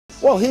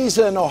Well, he's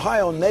an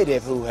Ohio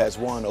native who has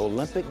won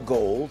Olympic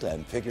gold,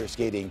 and figure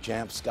skating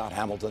champ Scott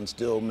Hamilton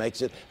still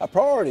makes it a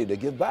priority to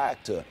give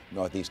back to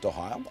Northeast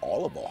Ohio,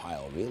 all of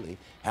Ohio really.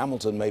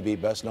 Hamilton may be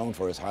best known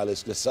for his highly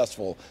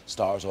successful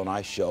Stars on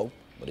Ice show,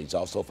 but he's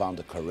also found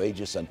a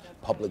courageous and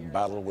public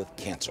battle with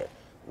cancer,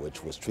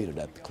 which was treated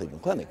at the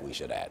Cleveland Clinic, we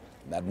should add.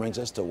 And that brings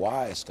us to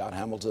why Scott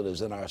Hamilton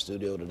is in our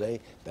studio today.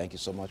 Thank you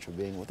so much for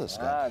being with us,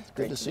 Scott. It's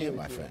great good to see you,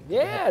 my friend.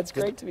 Yeah, it's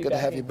great to be back. Good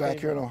to have you back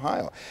here in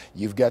Ohio.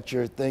 You've got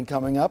your thing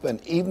coming up, an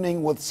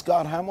evening with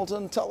Scott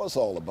Hamilton. Tell us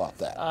all about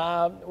that.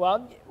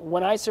 Well,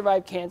 when I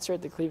survived cancer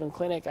at the Cleveland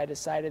Clinic, I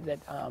decided that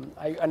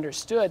I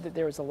understood that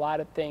there was a lot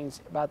of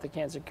things about the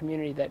cancer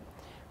community that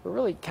were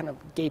really kind of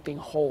gaping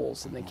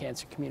holes in the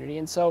cancer community.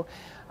 And so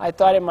I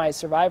thought in my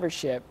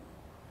survivorship,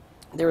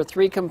 there were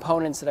three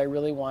components that I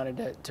really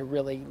wanted to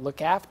really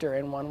look after,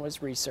 and one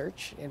was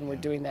research, and we're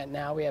doing that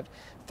now. We have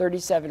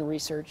 37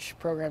 research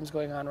programs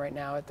going on right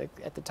now at the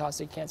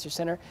Taussig Cancer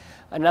Center.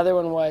 Another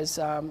one was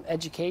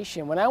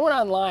education. When I went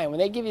online, when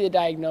they give you the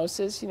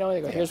diagnosis, you know, they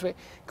go, here's what,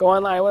 go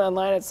online. I went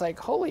online, it's like,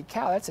 holy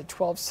cow, that's a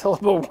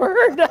 12-syllable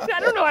word. I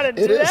don't know how to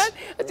do that.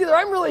 It's either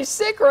I'm really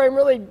sick or I'm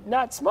really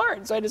not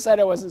smart. So I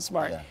decided I wasn't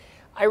smart. Yeah.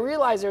 I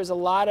realized there was a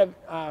lot of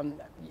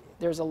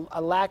there's a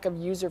lack of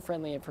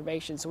user-friendly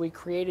information, so we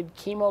created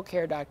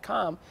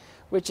chemocare.com,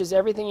 which is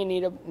everything you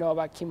need to know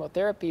about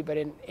chemotherapy, but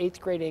in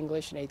 8th grade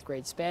English and 8th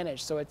grade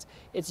Spanish. So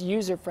it's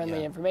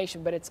user-friendly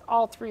information, but it's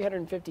all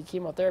 350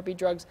 chemotherapy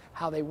drugs,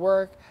 how they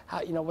work, how,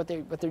 you know, what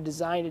they're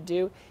designed to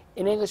do.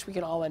 In English, we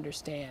can all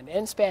understand,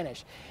 and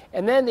Spanish.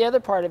 And then the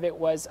other part of it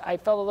was I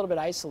felt a little bit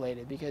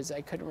isolated because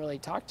I couldn't really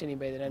talk to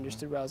anybody that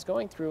understood what I was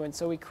going through, and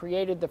so we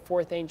created the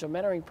Fourth Angel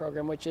Mentoring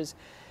Program, which is,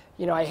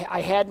 you know, I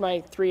had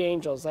my three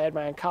angels. I had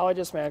my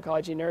oncologist, my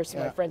oncology nurse,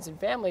 and my friends and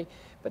family,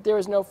 but there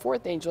was no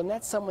fourth angel, and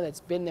that's someone that's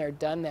been there,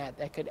 done that,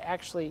 that could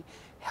actually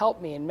help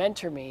me and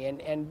mentor me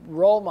and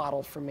role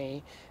model for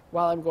me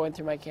while I'm going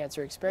through my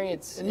cancer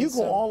experience. And you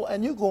go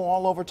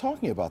all over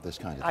talking about this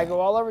kind of thing. I go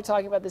all over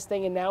talking about this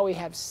thing, and now we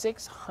have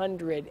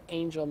 600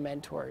 angel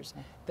mentors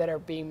that are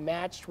being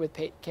matched with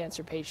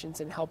cancer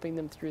patients and helping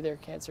them through their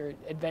cancer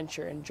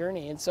adventure and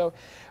journey. And so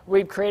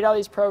we've created all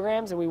these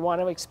programs, and we want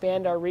to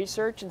expand our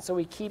research, and so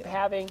we keep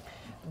having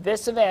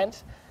this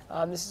event.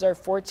 This is our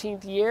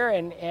 14th year,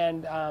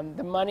 and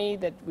the money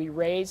that we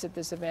raise at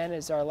this event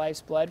is our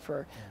life's blood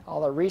for all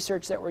the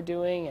research that we're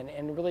doing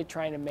and really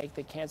trying to make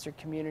the cancer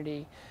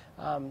community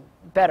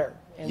better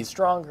and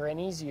stronger and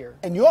easier.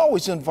 And you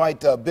always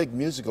invite big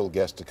musical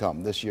guests to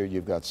come. This year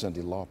you've got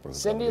Cyndi Lauper.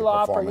 Cyndi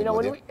Lauper, you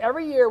know,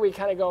 every year we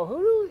kind of go,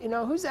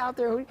 who's out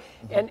there?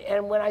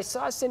 And when I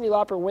saw Cyndi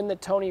Lauper win the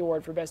Tony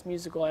Award for Best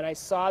Musical, and I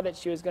saw that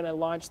she was going to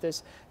launch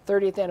this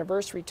 30th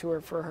anniversary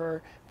tour for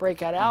her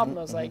breakout album,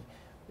 I was like,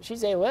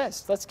 she's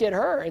A-list, let's get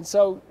her. And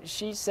so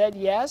she said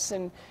yes,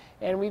 and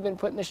we've been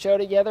putting the show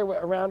together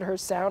around her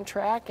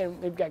soundtrack,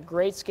 and we've got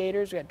great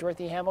skaters. We got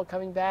Dorothy Hamill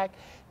coming back.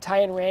 Ty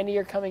and Randy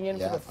are coming in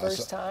for the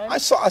first time. I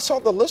saw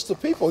the list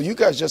of people. You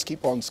guys just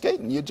keep on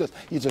skating. You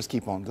just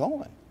keep on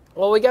going.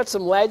 Well, we got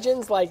some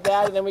legends like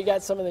that, and then we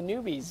got some of the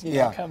newbies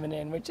coming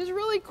in, which is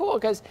really cool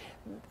because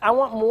I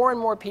want more and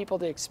more people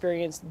to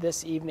experience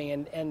this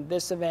evening and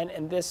this event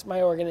and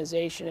my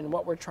organization and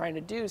what we're trying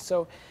to do.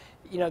 So,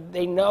 you know,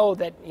 they know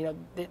that, you know,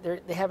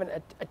 they have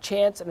a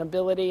chance, an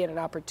ability, and an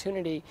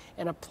opportunity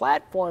and a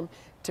platform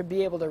to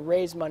be able to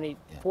raise money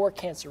for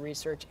cancer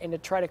research and to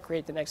try to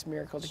create the next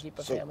miracle to keep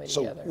a family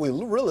together. So we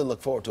really look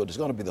forward to it. It's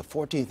going to be the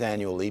 14th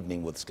annual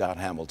evening with Scott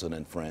Hamilton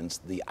and friends,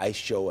 the Ice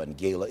Show and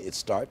Gala. It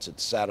starts at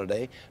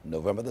Saturday,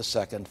 November the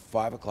 2nd,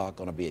 5 o'clock,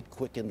 going to be at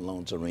Quicken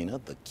Loans Arena,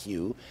 the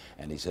Q.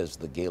 And he says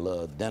the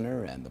gala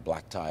dinner and the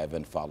black tie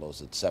event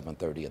follows at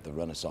 7:30 at the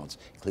Renaissance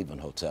Cleveland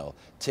Hotel.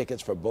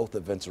 Tickets for both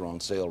events are on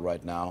sale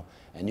right now,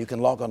 and you can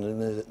log on to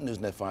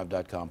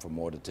newsnet5.com for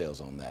more details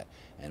on that.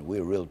 And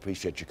we really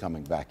appreciate you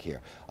coming back here.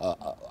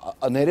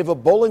 A native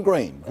of Bowling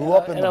Green, grew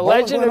up in a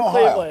legend of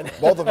Ohio. Cleveland.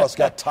 Both of us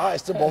got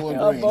ties to Bowling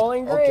Green.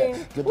 Bowling Green.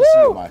 Okay, good to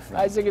see you, my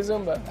friend. Isaac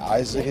Zumba.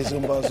 Isaac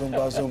Zumba,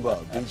 Zumba,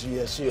 Zumba.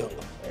 BGSU.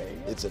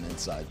 It's an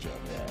inside joke.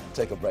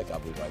 Take a break. I'll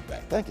be right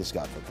back. Thank you,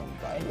 Scott, for coming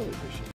by. I really appreciate it.